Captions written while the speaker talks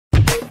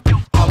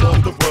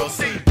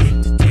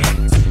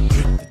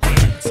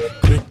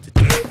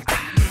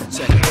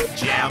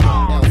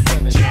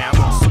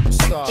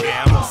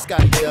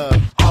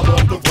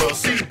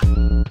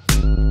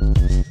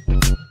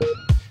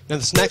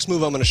this next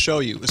move I'm going to show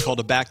you is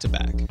called a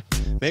back-to-back.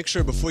 Make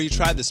sure before you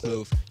try this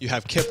move, you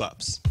have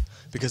kip-ups,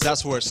 because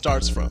that's where it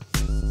starts from.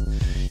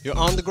 You're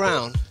on the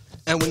ground,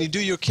 and when you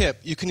do your kip,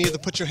 you can either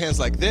put your hands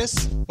like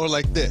this or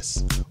like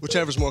this,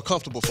 whichever's more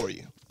comfortable for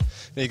you.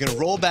 Now you're going to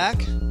roll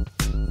back,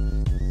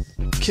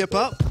 kip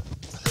up,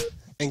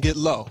 and get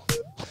low.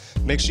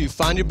 Make sure you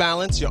find your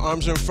balance, your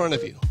arms are in front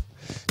of you.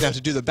 Now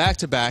to do the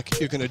back-to-back,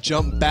 you're going to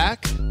jump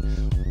back.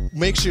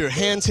 Make sure your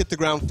hands hit the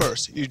ground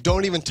first. You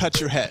don't even touch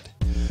your head.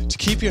 To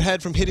keep your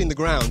head from hitting the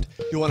ground,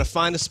 you want to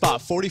find a spot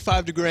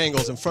 45-degree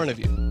angles in front of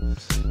you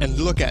and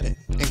look at it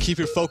and keep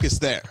your focus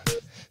there.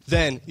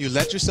 Then you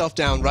let yourself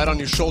down right on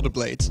your shoulder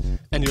blades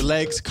and your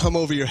legs come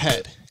over your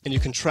head and you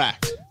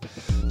contract.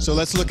 So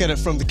let's look at it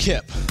from the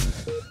kip.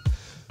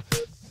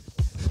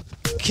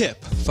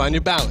 Kip, find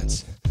your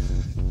balance.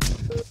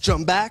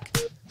 Jump back,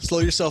 slow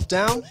yourself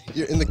down.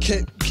 You're in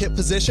the kip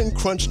position,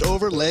 crunched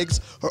over, legs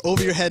are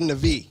over your head in a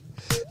V.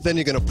 Then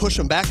you're going to push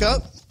them back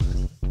up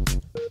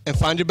and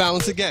find your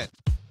balance again.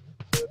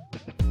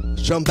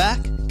 Jump back,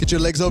 get your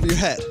legs over your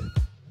head,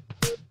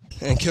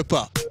 and kip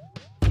up.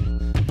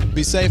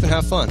 Be safe and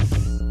have fun.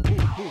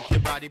 Move your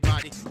body,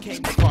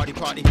 came to party,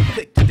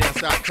 click the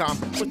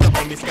dance.com with the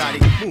homie Scotty.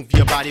 Move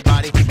your body,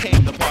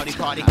 came to party,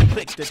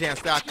 click the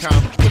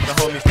dance.com with the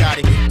homie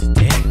Scotty. Click the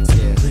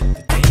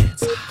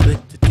dance,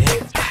 click the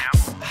dance,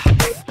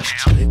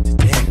 click the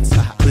dance,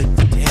 click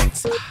the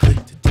dance,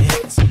 click the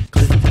dance,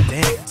 click the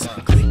dance,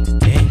 click the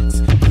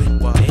dance.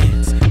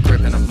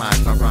 Gripping the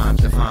mic, my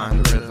rhymes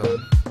define the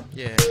rhythm.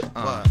 Yeah,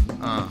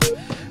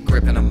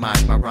 gripping the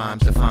mic, my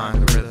rhymes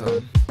define the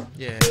rhythm.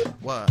 Yeah,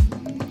 what?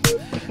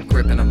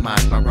 Gripping the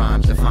mic, my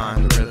rhymes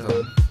define the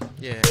rhythm.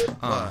 Yeah,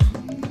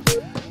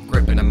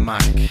 gripping the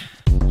mic.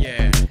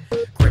 Yeah,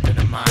 gripping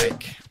the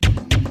mic.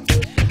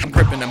 I'm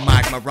gripping the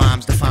mic, my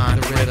rhymes define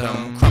the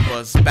rhythm.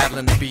 Crumpers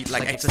battling the beat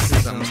like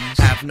exorcisms.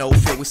 Have no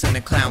fear, we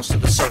sending clowns to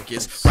the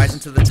circus. Rising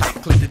to the top,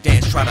 click the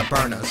dance, try to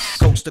burn us.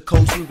 Coast to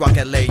coast, we rock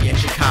LA and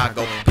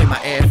Chicago. Pay my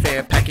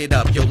airfare, pack it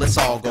up, yo, let's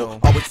all go.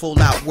 Always full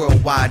out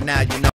worldwide, now you know.